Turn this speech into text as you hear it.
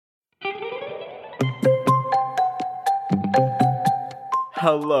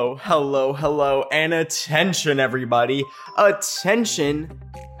Hello, and attention, everybody. Attention,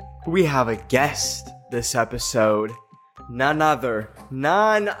 we have a guest this episode. None other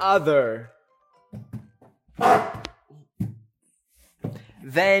than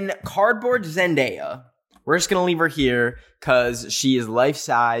Cardboard Zendaya. We're just gonna leave her here because she is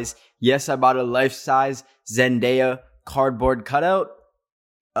life-size. Yes, I bought a life-size Zendaya cardboard cutout.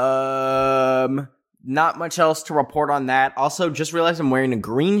 Not much else to report on that. Also, just realized I'm wearing a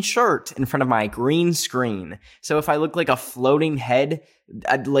green shirt in front of my green screen. So if I look like a floating head,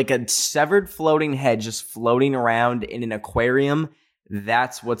 like a severed floating head just floating around in an aquarium,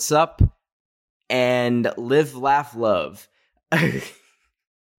 that's what's up. And live, laugh, love.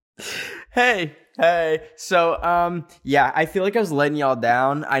 Hey. So, yeah, I feel like I was letting y'all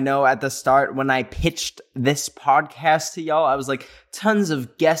down. I know at the start when I pitched this podcast to y'all, I was like, tons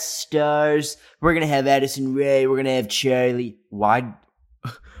of guest stars. We're going to have Addison Rae. We're going to have Charlie. Why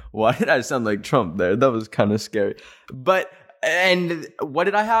did I sound like Trump there? That was kind of scary. And what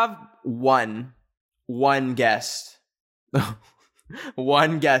did I have? One guest.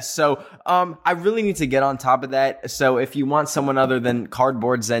 One guest. So, I really need to get on top of that. So if you want someone other than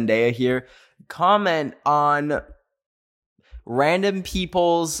Cardboard Zendaya here, comment on random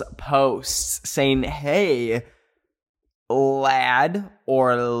people's posts saying, hey, lad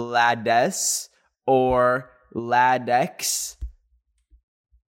or ladess or ladex.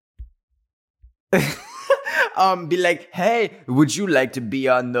 Be like, hey, would you like to be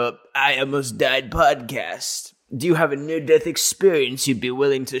on the I Almost Died podcast? Do you have a near-death experience you'd be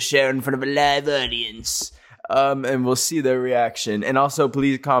willing to share in front of a live audience? And we'll see their reaction. And also,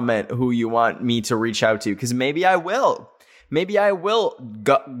 please comment who you want me to reach out to, because maybe I will. Maybe I will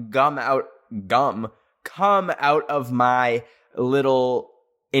come out of my little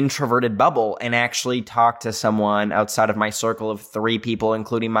introverted bubble and actually talk to someone outside of my circle of 3 people,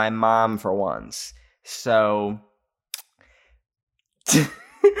 including my mom for once. So,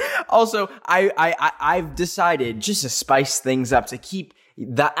 also, I've decided just to spice things up to keep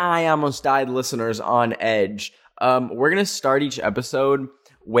the I Almost Died listeners on edge. We're gonna start each episode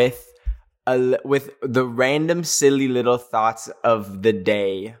with the random silly little thoughts of the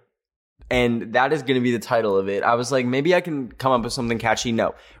day, and that is gonna be the title of it. I was like, maybe I can come up with something catchy.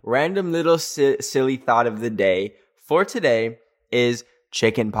 No, random little silly thought of the day for today is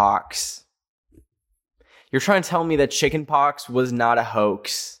chicken pox. You're trying to tell me that chicken pox was not a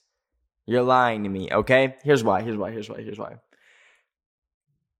hoax. You're lying to me, okay? Here's why.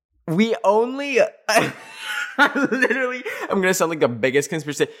 We only, I'm gonna sound like the biggest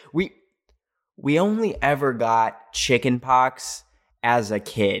conspiracy. We only ever got chicken pox as a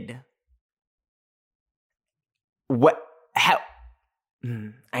kid. How?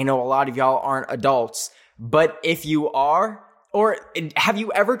 I know a lot of y'all aren't adults, but if you are, or have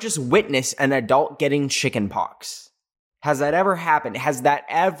you ever just witnessed an adult getting chicken pox? Has that ever happened? Has that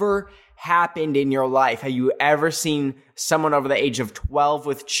ever happened in your life? Have you ever seen someone over the age of 12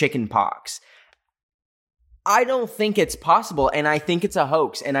 with chicken pox? I don't think it's possible, and I think it's a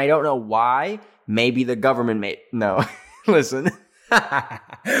hoax, and I don't know why. Maybe the government made... No, listen.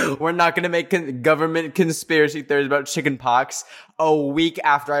 We're not going to make government conspiracy theories about chicken pox a week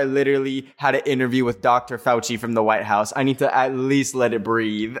after I literally had an interview with Dr. Fauci from the White House. I need to at least let it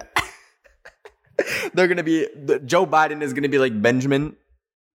breathe. They're going to be... Joe Biden is going to be like, Benjamin,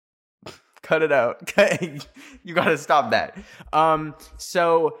 cut it out. Okay? You got to stop that.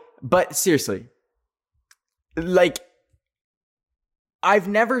 But seriously, like, I've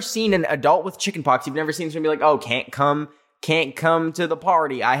never seen an adult with chicken pox. You've never seen someone be like, oh, can't come to the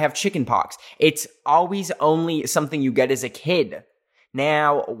party. I have chicken pox. It's always only something you get as a kid.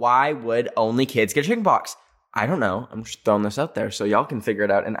 Now, why would only kids get chicken pox? I don't know. I'm just throwing this out there so y'all can figure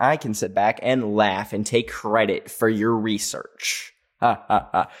it out, and I can sit back and laugh and take credit for your research.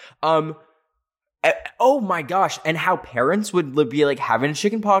 Oh my gosh, and how parents would be like, having a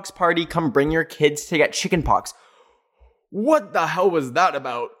chickenpox party, come bring your kids to get chickenpox. What the hell was that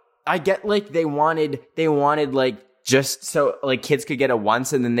about? I get like they wanted like just so like kids could get it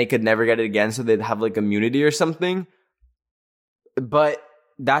once and then they could never get it again, so they'd have like immunity or something. But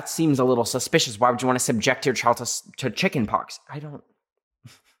that seems a little suspicious. Why would you want to subject your child to chickenpox? I don't.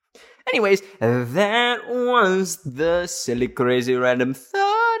 Anyways, that was the silly, crazy, random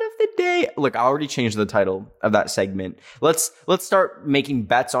thought of the day. Look, I already changed the title of that segment. Let's start making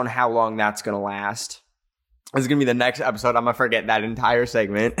bets on how long that's gonna last. This is gonna be the next episode. I'm gonna forget that entire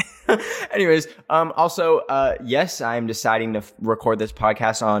segment. Anyways, also, yes, I'm deciding to record this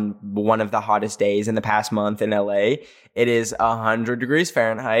podcast on one of the hottest days in the past month in LA. It is 100 degrees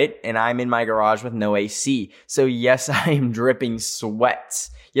Fahrenheit, and I'm in my garage with no AC. So yes, I am dripping sweat.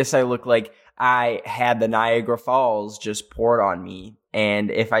 Yes, I look like I had the Niagara Falls just poured on me.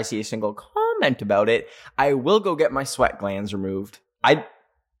 And if I see a single comment about it, I will go get my sweat glands removed.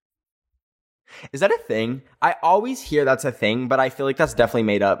 Is that a thing? I always hear that's a thing, but I feel like that's definitely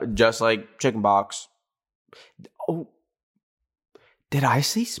made up, just like chickenpox. Oh, did I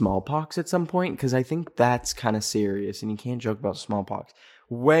say smallpox at some point? Because I think that's kind of serious, and you can't joke about smallpox.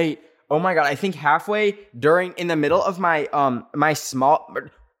 Wait, oh my god! I think halfway in the middle of my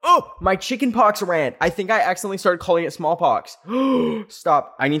my chickenpox rant. I think I accidentally started calling it smallpox.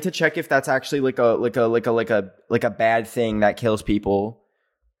 Stop! I need to check if that's actually like a bad thing that kills people.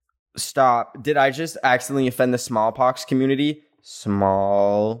 Stop. Did I just accidentally offend the smallpox community?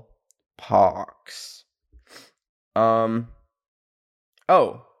 Smallpox. Oh.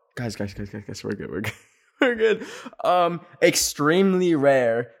 Guys, we're good. We're good. Extremely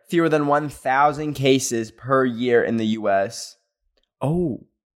rare. Fewer than 1,000 cases per year in the US. Oh.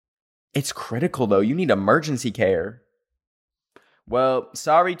 It's critical though. You need emergency care. Well,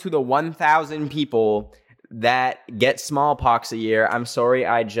 sorry to the 1,000 people that get smallpox a year. I'm sorry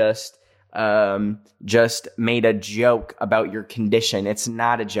I just made a joke about your condition. It's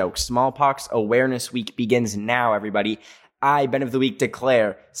not a joke. Smallpox Awareness Week begins now, everybody. I, Ben of the Week,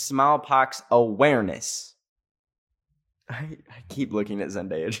 declare smallpox awareness. I keep looking at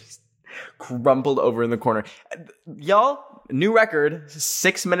Zendaya just crumpled over in the corner. Y'all, new record,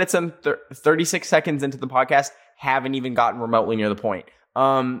 6 minutes and 36 seconds into the podcast, haven't even gotten remotely near the point.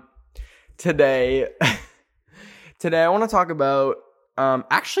 Today I want to talk about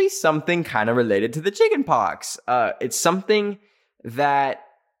actually something kind of related to the chickenpox. It's something that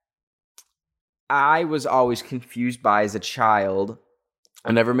I was always confused by as a child.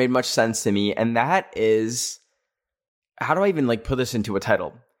 It never made much sense to me, and that is, how do I even put this into a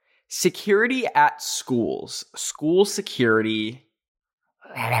title? Security at schools, school security,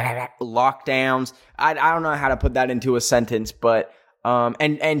 lockdowns. I don't know how to put that into a sentence, but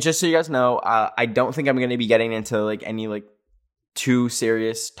and just so you guys know, I don't think I'm going to be getting into any too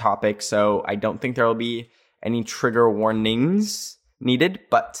serious topics, so I don't think there will be any trigger warnings needed.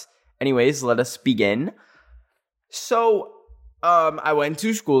 But anyways, let us begin. So, I went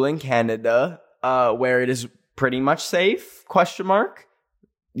to school in Canada, where it is pretty much safe, ?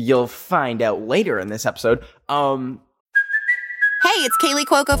 You'll find out later in this episode. Hey, it's Kaylee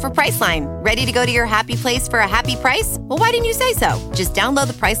Cuoco for Priceline. Ready to go to your happy place for a happy price? Well, why didn't you say so? Just download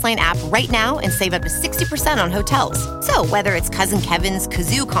the Priceline app right now and save up to 60% on hotels. So whether it's Cousin Kevin's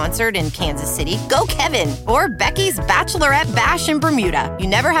Kazoo Concert in Kansas City, go Kevin, or Becky's Bachelorette Bash in Bermuda, you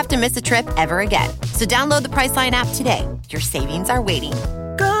never have to miss a trip ever again. So download the Priceline app today. Your savings are waiting.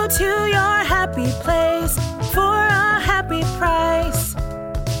 Go to your happy place for a happy price.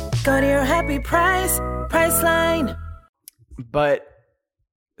 Go to your happy price, Priceline. But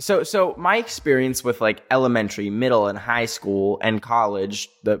so my experience with elementary, middle, and high school and college,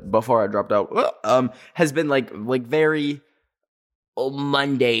 before I dropped out, has been very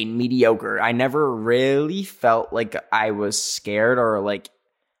mundane, mediocre. I never really felt like I was scared or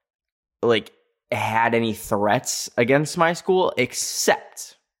had any threats against my school,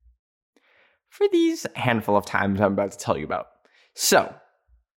 except for these handful of times I'm about to tell you about. So,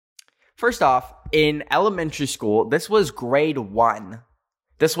 first off, in elementary school, this was grade 1.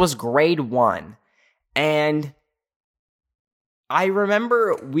 And I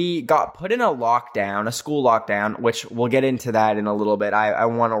remember we got put in a school lockdown, which we'll get into that in a little bit. I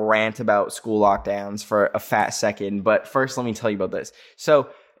want to rant about school lockdowns for a fat second, but first let me tell you about this. So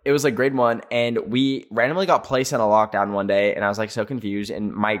it was grade 1, and we randomly got placed in a lockdown one day, and I was so confused,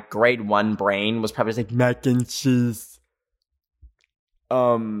 and my grade 1 brain was probably just mac and cheese.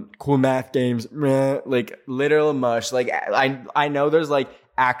 Cool math games, literal mush. I know there's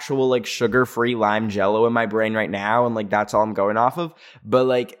actual sugar-free lime jello in my brain right now, and that's all I'm going off of. But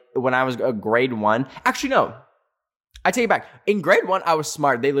when I was a grade 1, actually no, I take it back. In grade 1, I was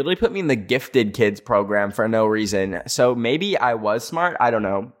smart. They literally put me in the gifted kids program for no reason. So maybe I was smart. I don't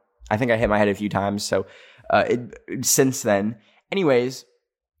know. I think I hit my head a few times. So since then, anyways,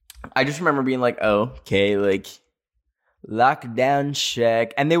 I just remember being oh, okay, lockdown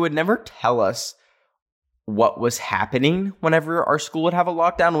check. And they would never tell us what was happening whenever our school would have a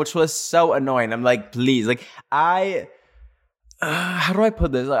lockdown, which was so annoying. I'm please, how do I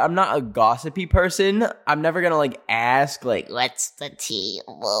put this? I'm not a gossipy person. I'm never gonna ask what's the tea?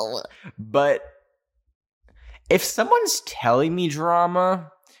 But if someone's telling me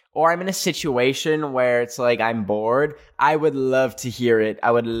drama, or I'm in a situation where it's like I'm bored, I would love to hear it.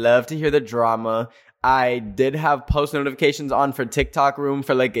 I would love to hear the drama. I did have post notifications on for TikTok Room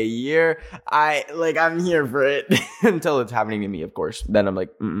for like a year. I'm here for it until it's happening to me, of course. Then I'm like,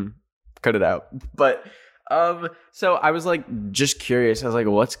 cut it out. But so I was like just curious. I was like,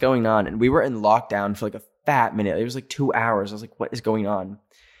 what's going on? And we were in lockdown for like a fat minute. It was like 2 hours. I was like, what is going on?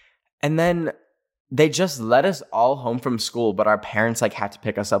 And then they just let us all home from school, but our parents like had to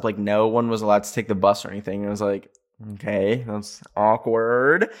pick us up. Like no one was allowed to take the bus or anything. And I was like, okay, that's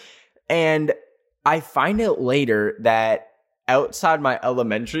awkward. And I find out later that outside my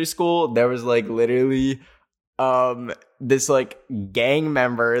elementary school, there was like literally this like gang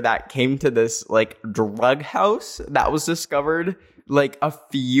member that came to this like drug house that was discovered like a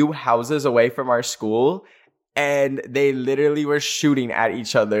few houses away from our school, and they literally were shooting at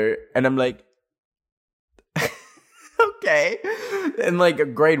each other. And I'm like, okay. And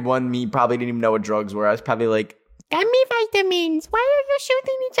like grade 1 me probably didn't even know what drugs were. I was probably like, gummy vitamins. Why are you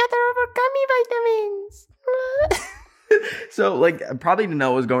shooting each other over gummy vitamins? So like I probably didn't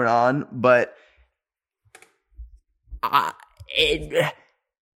know what was going on, but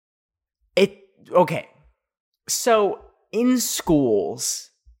okay. So in schools,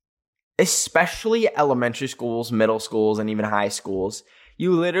 especially elementary schools, middle schools, and even high schools,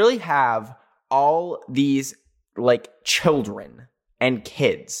 you literally have all these like children and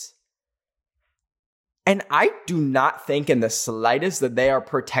kids. And I do not think in the slightest that they are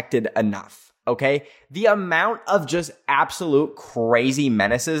protected enough, okay? The amount of just absolute crazy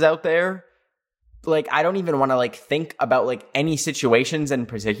menaces out there, like I don't even want to like think about like any situations in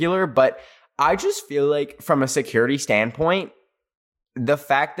particular, but I just feel like from a security standpoint, the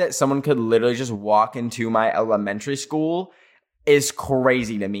fact that someone could literally just walk into my elementary school is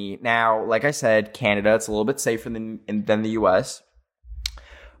crazy to me. Now, like I said, Canada, it's a little bit safer than the US.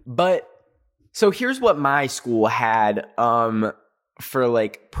 But so here's what my school had for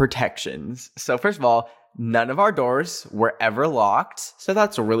like protections. So first of all, none of our doors were ever locked. So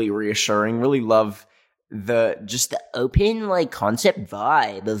that's really reassuring. Really love the open like concept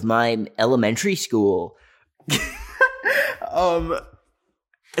vibe of my elementary school.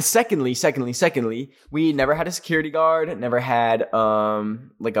 Secondly, we never had a security guard, never had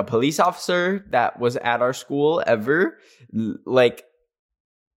like a police officer that was at our school ever.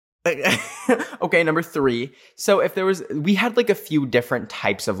 Okay, number 3. So we had like a few different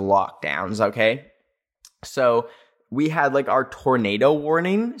types of lockdowns, okay? So we had like our tornado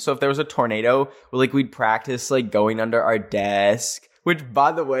warning. So if there was a tornado, we'd practice like going under our desk, which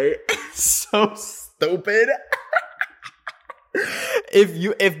by the way, is so stupid.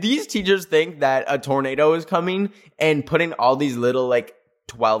 If these teachers think that a tornado is coming and putting all these little like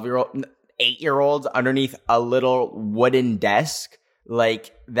 8-year-olds underneath a little wooden desk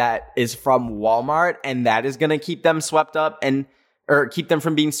like that is from Walmart and that is going to keep them keep them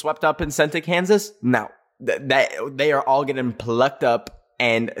from being swept up and sent to Kansas, no. That they are all getting plucked up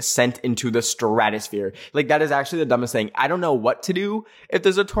and sent into the stratosphere. Like, that is actually the dumbest thing. I don't know what to do if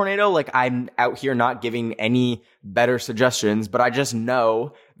there's a tornado. Like, I'm out here not giving any better suggestions, but I just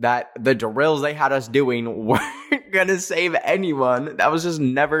know that the drills they had us doing weren't gonna save anyone. That was just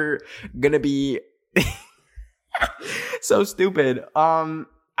never gonna be so stupid. I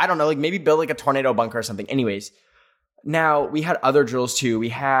don't know, like maybe build like a tornado bunker or something. Anyways, now we had other drills too. We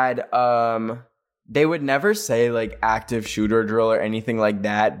had, they would never say like active shooter drill or anything like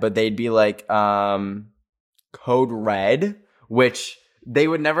that, but they'd be like code red, which they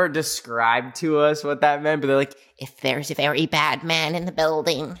would never describe to us what that meant, but they're like, if there's a very bad man in the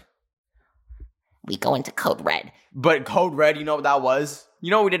building, we go into code red. But code red, you know what that was?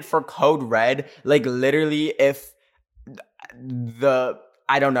 You know what we did for code red? Like literally if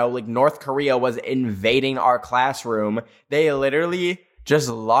like North Korea was invading our classroom, they literally just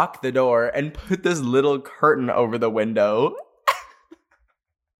lock the door and put this little curtain over the window.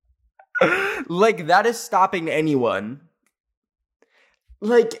 Like, that is stopping anyone.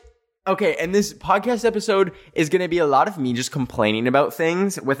 Like, okay, and this podcast episode is going to be a lot of me just complaining about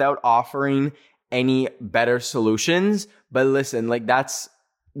things without offering any better solutions. But listen, like, that's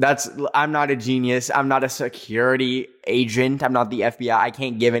I'm not a genius. I'm not a security agent. I'm not the FBI. I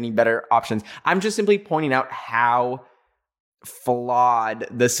can't give any better options. I'm just simply pointing out how flawed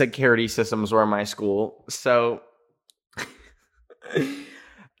the security systems were in my school. So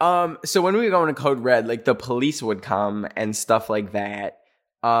so when we were going to code red, like the police would come and stuff like that.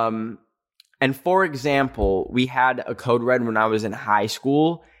 And for example, we had a code red when I was in high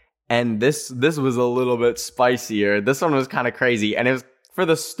school, and this was a little bit spicier. This one was kind of crazy, and it was for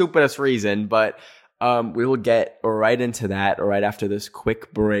the stupidest reason, but We will get right into that right after this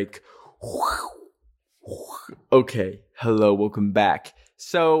quick break. Okay, hello, welcome back.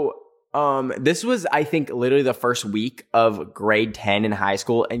 So, this was, I think, literally the first week of grade 10 in high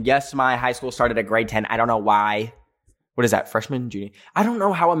school. And yes, my high school started at grade 10. I don't know why. What is that? Freshman? Junior? I don't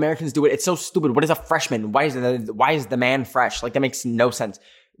know how Americans do it. It's so stupid. What is a freshman? Why is the man fresh? Like, that makes no sense.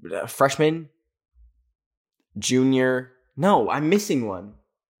 Freshman? Junior? No, I'm missing one.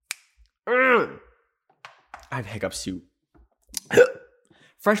 I have hiccups too.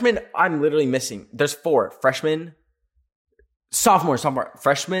 Freshman, I'm literally missing. There's 4. Freshman, sophomore,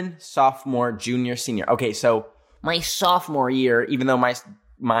 freshman, sophomore, junior, senior. Okay, so my sophomore year, even though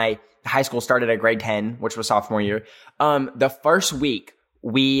my high school started at grade 10, which was sophomore year, the first week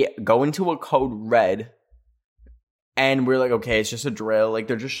we go into a code red and we're like, okay, it's just a drill. Like,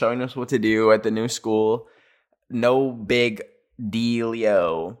 they're just showing us what to do at the new school. No big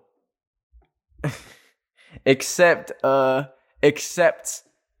dealio. Except it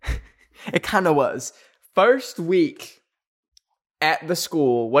kind of was. First week at the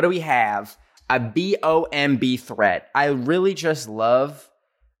school, what do we have? A BOMB threat. I really just love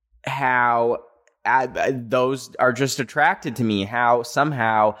how those are just attracted to me. How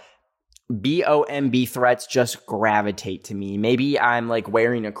somehow BOMB threats just gravitate to me. Maybe I'm like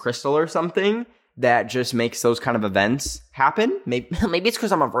wearing a crystal or something that just makes those kind of events happen. Maybe it's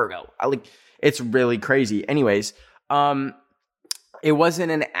because I'm a Virgo. It's really crazy. Anyways, it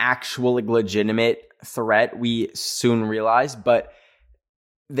wasn't an actual like legitimate threat, we soon realized, but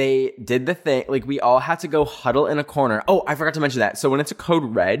they did the thing. Like, we all had to go huddle in a corner. Oh, I forgot to mention that. So when it's a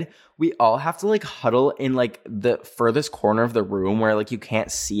code red, we all have to like huddle in like the furthest corner of the room where like you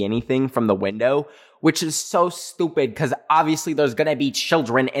can't see anything from the window, which is so stupid because obviously there's gonna be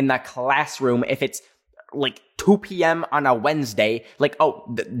children in the classroom if it's like 2 p.m. on a Wednesday. Like,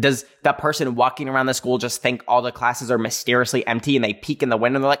 does that person walking around the school just think all the classes are mysteriously empty and they peek in the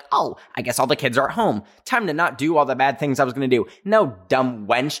window and they're like, oh, I guess all the kids are at home. Time to not do all the bad things I was going to do. No, dumb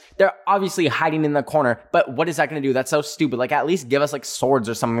wench. They're obviously hiding in the corner, but what is that going to do? That's so stupid. Like, at least give us like swords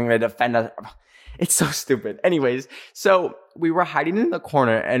or something to defend us. It's so stupid. Anyways, so we were hiding in the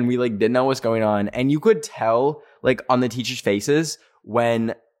corner and we like didn't know what's going on. And you could tell like on the teachers' faces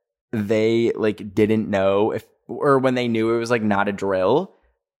when they like didn't know or when they knew it was like not a drill,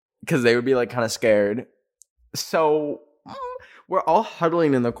 because they would be like kind of scared. So we're all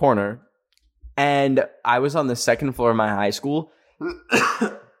huddling in the corner and I was on the second floor of my high school.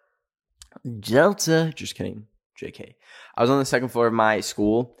 Delta, just kidding, JK. I was on the second floor of my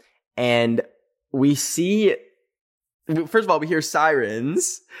school and we see, first of all, we hear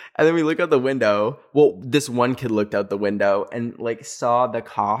sirens, and then we look out the window. Well, this one kid looked out the window and like saw the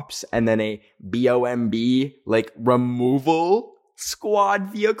cops and then a BOMB like removal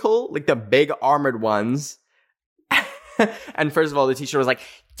squad vehicle, like the big armored ones. And first of all, the teacher was like,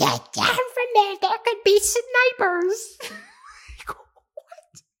 Get down from there. There could be snipers.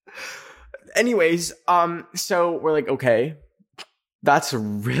 What? Anyways, so we're like, okay, that's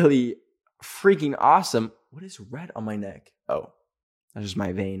really freaking awesome. What is red on my neck? Oh, that's just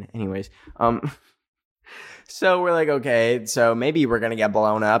my vein. Anyways, so we're like, okay, so maybe we're going to get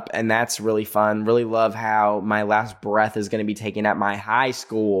blown up, and that's really fun. Really love how my last breath is going to be taken at my high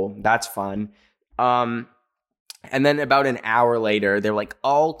school. That's fun. And then about an hour later, they're like,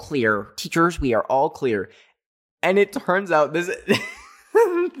 all clear. Teachers, we are all clear. And it turns out this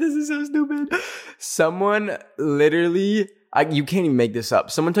is so stupid. Someone literally, you can't even make this up.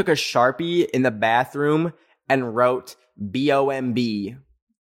 Someone took a Sharpie in the bathroom and wrote BOMB.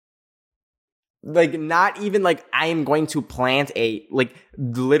 Like, not even like, I am going to plant a, like,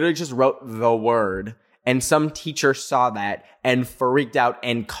 literally just wrote the word. And some teacher saw that and freaked out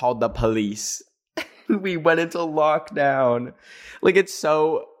and called the police. We went into lockdown. Like,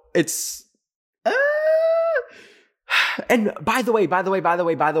 and by the way,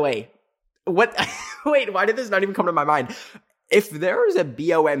 what, wait, why did this not even come to my mind? If there is a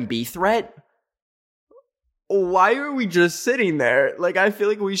BOMB threat, why are we just sitting there? Like, I feel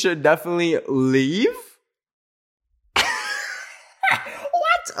like we should definitely leave.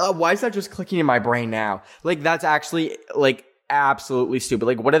 What? Why is that just clicking in my brain now? Like, that's actually, like, absolutely stupid.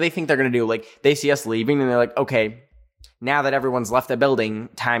 Like, what do they think they're going to do? Like, they see us leaving and they're like, okay, now that everyone's left the building,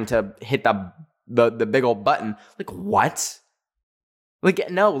 time to hit the big old button. Like, what? Like,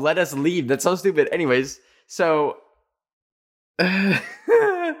 no, let us leave. That's so stupid. Anyways, so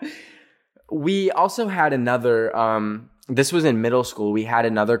we also had another, this was in middle school. We had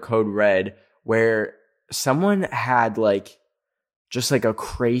another code red where someone had like, just like a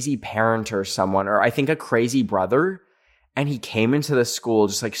crazy parent or someone, or I think a crazy brother. And he came into the school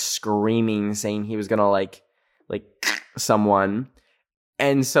just like screaming, saying he was gonna like someone.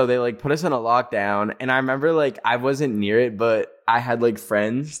 And so they like put us in a lockdown. And I remember like I wasn't near it, but I had like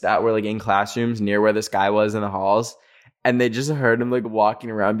friends that were like in classrooms near where this guy was in the halls. And they just heard him like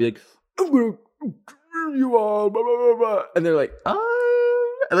walking around, be like, I'm gonna kill you all, blah, blah, blah, blah. And they're like,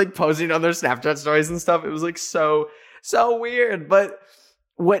 oh, and like posting on their Snapchat stories and stuff. It was like so weird. But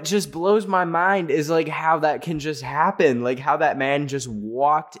what just blows my mind is like how that can just happen. Like how that man just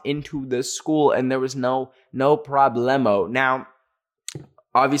walked into the school and there was no problemo. Now,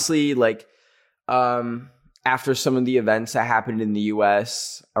 obviously, like, after some of the events that happened in the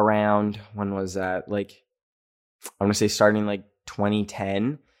US around, when was that? Like, I want to say starting like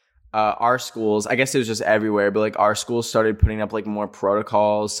 2010, our schools, I guess it was just everywhere, but like our schools started putting up like more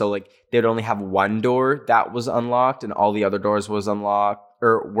protocols. So like they'd only have one door that was unlocked and all the other doors was unlocked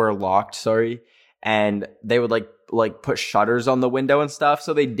or were locked, sorry. And they would like put shutters on the window and stuff.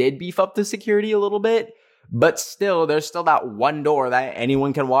 So they did beef up the security a little bit, but still there's still that one door that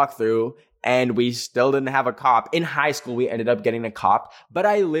anyone can walk through. And we still didn't have a cop. In high school, we ended up getting a cop, but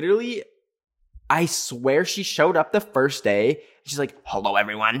I swear she showed up the first day. She's like, hello,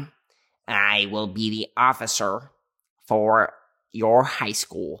 everyone. I will be the officer for your high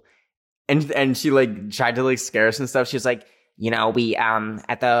school. And she like tried to like scare us and stuff. She was like, you know, we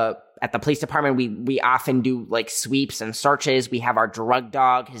at the police department, we often do like sweeps and searches. We have our drug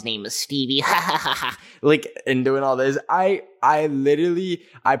dog. His name is Stevie. Like, and doing all this. I literally,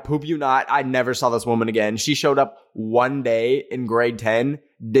 I poop you not, I never saw this woman again. She showed up one day in grade 10,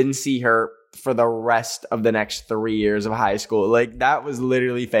 didn't see her for the rest of the next 3 years of high school. Like, that was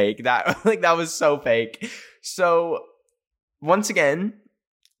literally fake. That was so fake. So once again,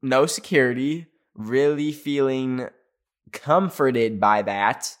 no security, really feeling comforted by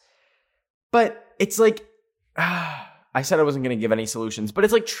that. But it's like, I said I wasn't going to give any solutions, but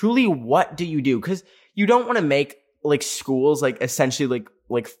it's like, truly, what do you do? Because you don't want to make like schools like essentially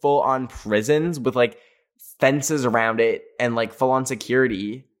like full on prisons with like fences around it and like full on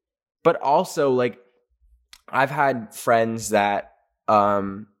security. But also, like, I've had friends that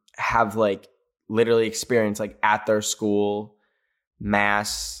have like literally experienced like at their school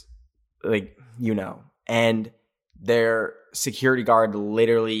mass, like, you know, and their security guard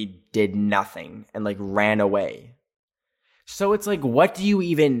literally did nothing and like ran away. So it's like, what can you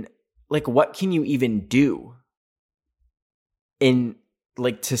even do in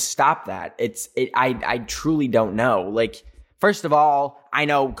like to stop that? I truly don't know. Like, first of all, I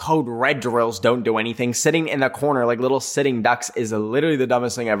know Code Red drills don't do anything. Sitting in the corner like little sitting ducks is literally the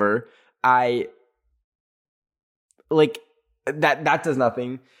dumbest thing ever. Like that does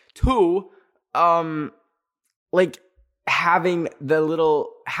nothing. Two, like having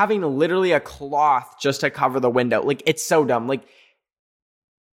literally a cloth just to cover the window. Like, it's so dumb. Like,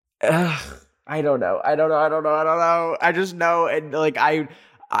 I don't know. I just know, and like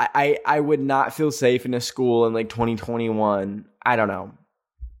I would not feel safe in a school in like 2021. I don't know.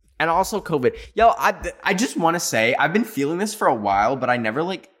 And also COVID. Yo, I just want to say, I've been feeling this for a while, but I never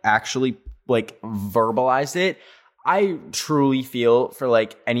like actually like verbalized it. I truly feel for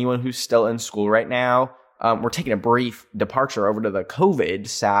like anyone who's still in school right now. We're taking a brief departure over to the COVID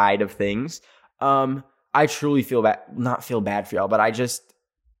side of things. I truly not feel bad for y'all, but I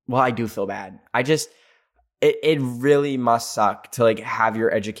do feel bad. It really must suck to like have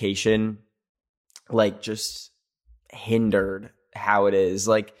your education like just hindered how it is.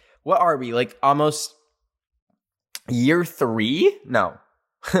 Like, what are we, like almost year 3? No,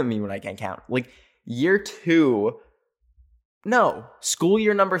 I mean, when I can't count, like year 2. No, school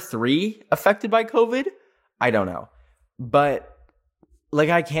year number 3 affected by COVID. I don't know, but like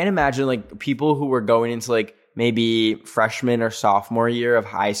I can't imagine like people who were going into like maybe freshman or sophomore year of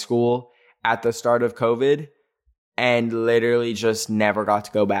high school at the start of COVID and literally just never got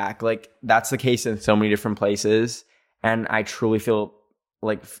to go back. Like, that's the case in so many different places. And I truly feel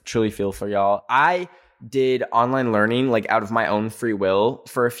for y'all. I did online learning like out of my own free will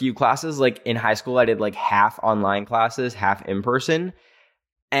for a few classes. Like in high school, I did like half online classes, half in person.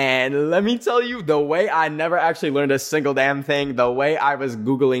 And let me tell you, the way I never actually learned a single damn thing, the way I was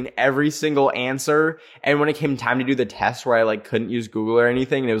Googling every single answer. And when it came time to do the test where I like couldn't use Google or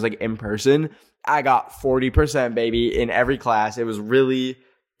anything, and it was like in person, I got 40%, baby, in every class. It was really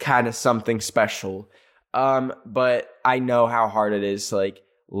kind of something special. But I know how hard it is to like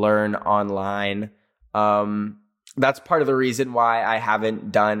learn online. That's part of the reason why I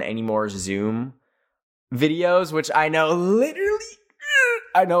haven't done any more Zoom videos, which I know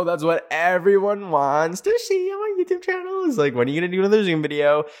that's what everyone wants to see on my YouTube channel. Is like, when are you going to do another Zoom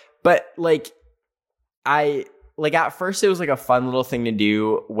video? But like, like at first it was like a fun little thing to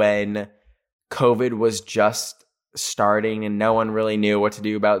do when COVID was just starting and no one really knew what to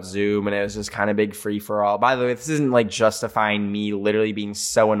do about Zoom, and it was just kind of big free for all. By the way, this isn't like justifying me literally being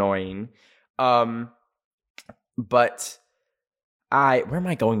so annoying. But where am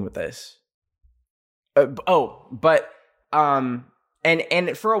I going with this? And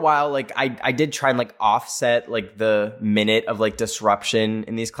for a while, like I did try and like offset like the minute of like disruption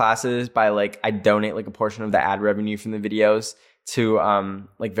in these classes by like I donate like a portion of the ad revenue from the videos to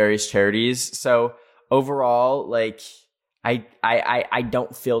like various charities. So overall, like I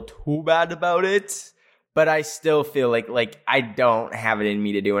don't feel too bad about it, but I still feel like I don't have it in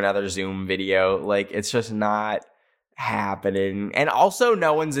me to do another Zoom video. Like it's just not happening. And also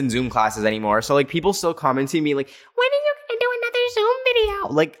no one's in Zoom classes anymore. So like people still commenting me like, when are you gonna do another Zoom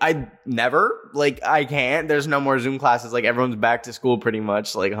video? Like I never, like I can't. There's no more Zoom classes. Like everyone's back to school pretty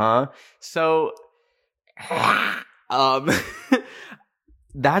much. Like, huh? So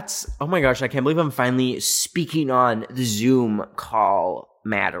that's, oh my gosh, I can't believe I'm finally speaking on the Zoom call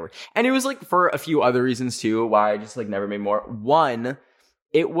matter. And it was like for a few other reasons too, why I just like never made more. One,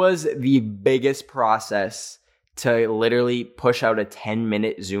 it was the biggest process to literally push out a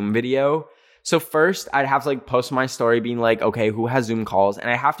 10-minute Zoom video. So first, I'd have to like post my story being like, okay, who has Zoom calls? And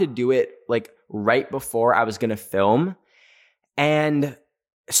I have to do it like right before I was going to film. And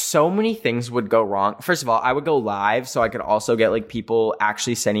so many things would go wrong. First of all, I would go live so I could also get like people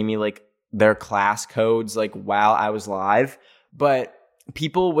actually sending me like their class codes like while I was live. But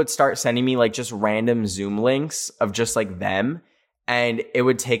people would start sending me like just random Zoom links of just like them. And it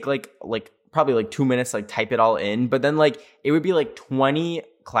would take like probably like 2 minutes, like type it all in. But then like it would be like 20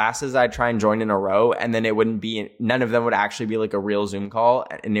 classes I'd try and join in a row. And then it wouldn't be, none of them would actually be like a real Zoom call.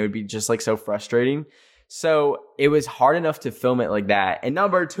 And it would be just like so frustrating. So it was hard enough to film it like that. And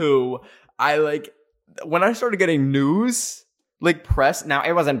number two, when I started getting news, like press, now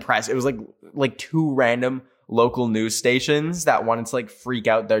it wasn't press. It was like two random local news stations that wanted to like freak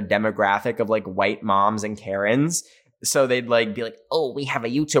out their demographic of like white moms and Karens. So they'd like be like, oh, we have a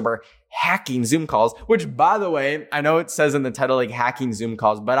YouTuber hacking Zoom calls, which by the way, I know it says in the title like hacking Zoom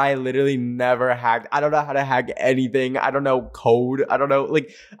calls, but I literally never hacked. I don't know how to hack anything. I don't know code. I don't know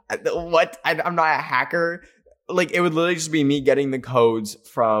like what. I'm not a hacker. Like it would literally just be me getting the codes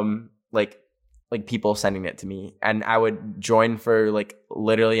from like people sending it to me, and I would join for like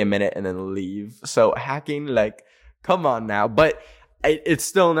literally a minute and then leave. So hacking, like, come on now. But it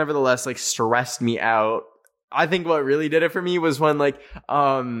still nevertheless like stressed me out. I think what really did it for me was when like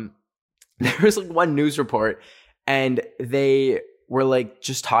there was like one news report and they were like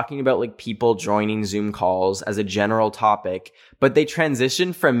just talking about like people joining Zoom calls as a general topic, but they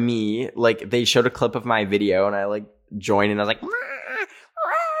transitioned from me, like they showed a clip of my video and I like joined and I was like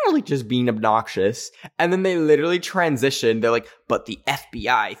like just being obnoxious, and then they literally transitioned. They're like, but the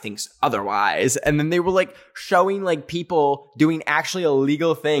FBI thinks otherwise, and then they were like showing like people doing actually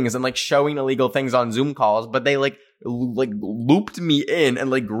illegal things and like showing illegal things on Zoom calls, but they like looped me in and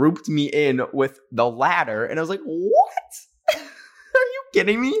like grouped me in with the latter, and I was like, what? Are you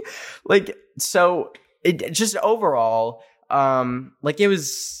kidding me? Like, so it just overall like it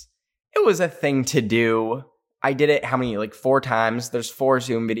was a thing to do. I did it how many? Like 4 times. There's 4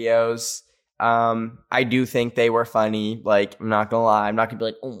 Zoom videos. I do think they were funny. Like, I'm not gonna lie. I'm not gonna be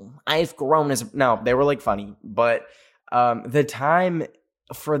like, oh, I've grown as... No, they were like funny. But the time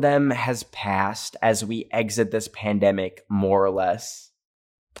for them has passed as we exit this pandemic, more or less.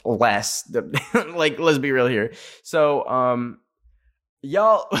 Like, let's be real here. So,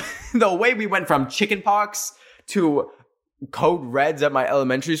 y'all, the way we went from chickenpox to code reds at my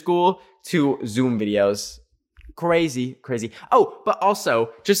elementary school to Zoom videos... Crazy. Oh, but also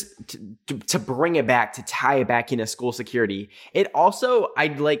just to bring it back, to tie it back into school security, I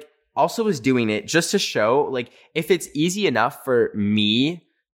was doing it just to show, like, if it's easy enough for me,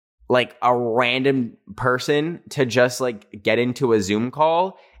 like a random person to just like get into a Zoom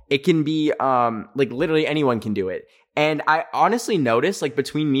call, it can be, like literally anyone can do it. And I honestly noticed, like,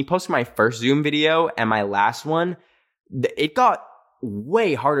 between me posting my first Zoom video and my last one, it got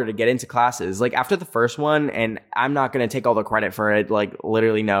way harder to get into classes. Like after the first one, and I'm not going to take all the credit for it, like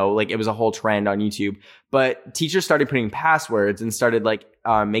literally no, like it was a whole trend on YouTube, but teachers started putting passwords and started like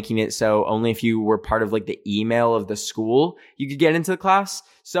making it so only if you were part of like the email of the school, you could get into the class.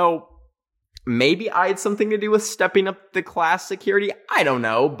 So maybe I had something to do with stepping up the class security. I don't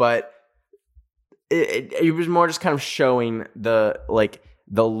know, but it was more just kind of showing the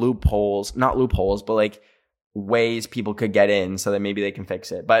loopholes, not loopholes, but like ways people could get in so that maybe they can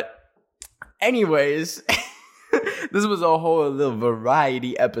fix it. But anyways, this was a whole little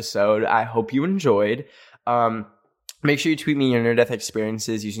variety episode. I hope you enjoyed. Make sure you tweet me your near-death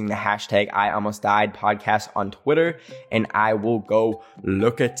experiences using the hashtag #IAlmostDiedPodcast on Twitter, and I will go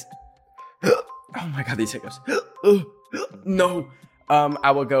look at... Oh my god, these hiccups. No.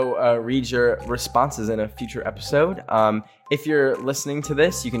 I will go read your responses in a future episode. If you're listening to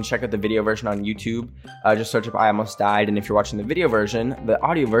this, you can check out the video version on YouTube. Just search up I Almost Died, and if you're watching the video version, the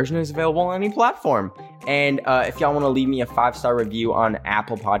audio version is available on any platform. And if y'all want to leave me a 5-star review on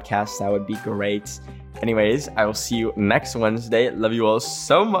Apple Podcasts, that would be great. Anyways, I will see you next Wednesday. Love you all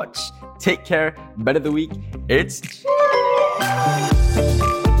so much. Take care. Bet of the week. It's...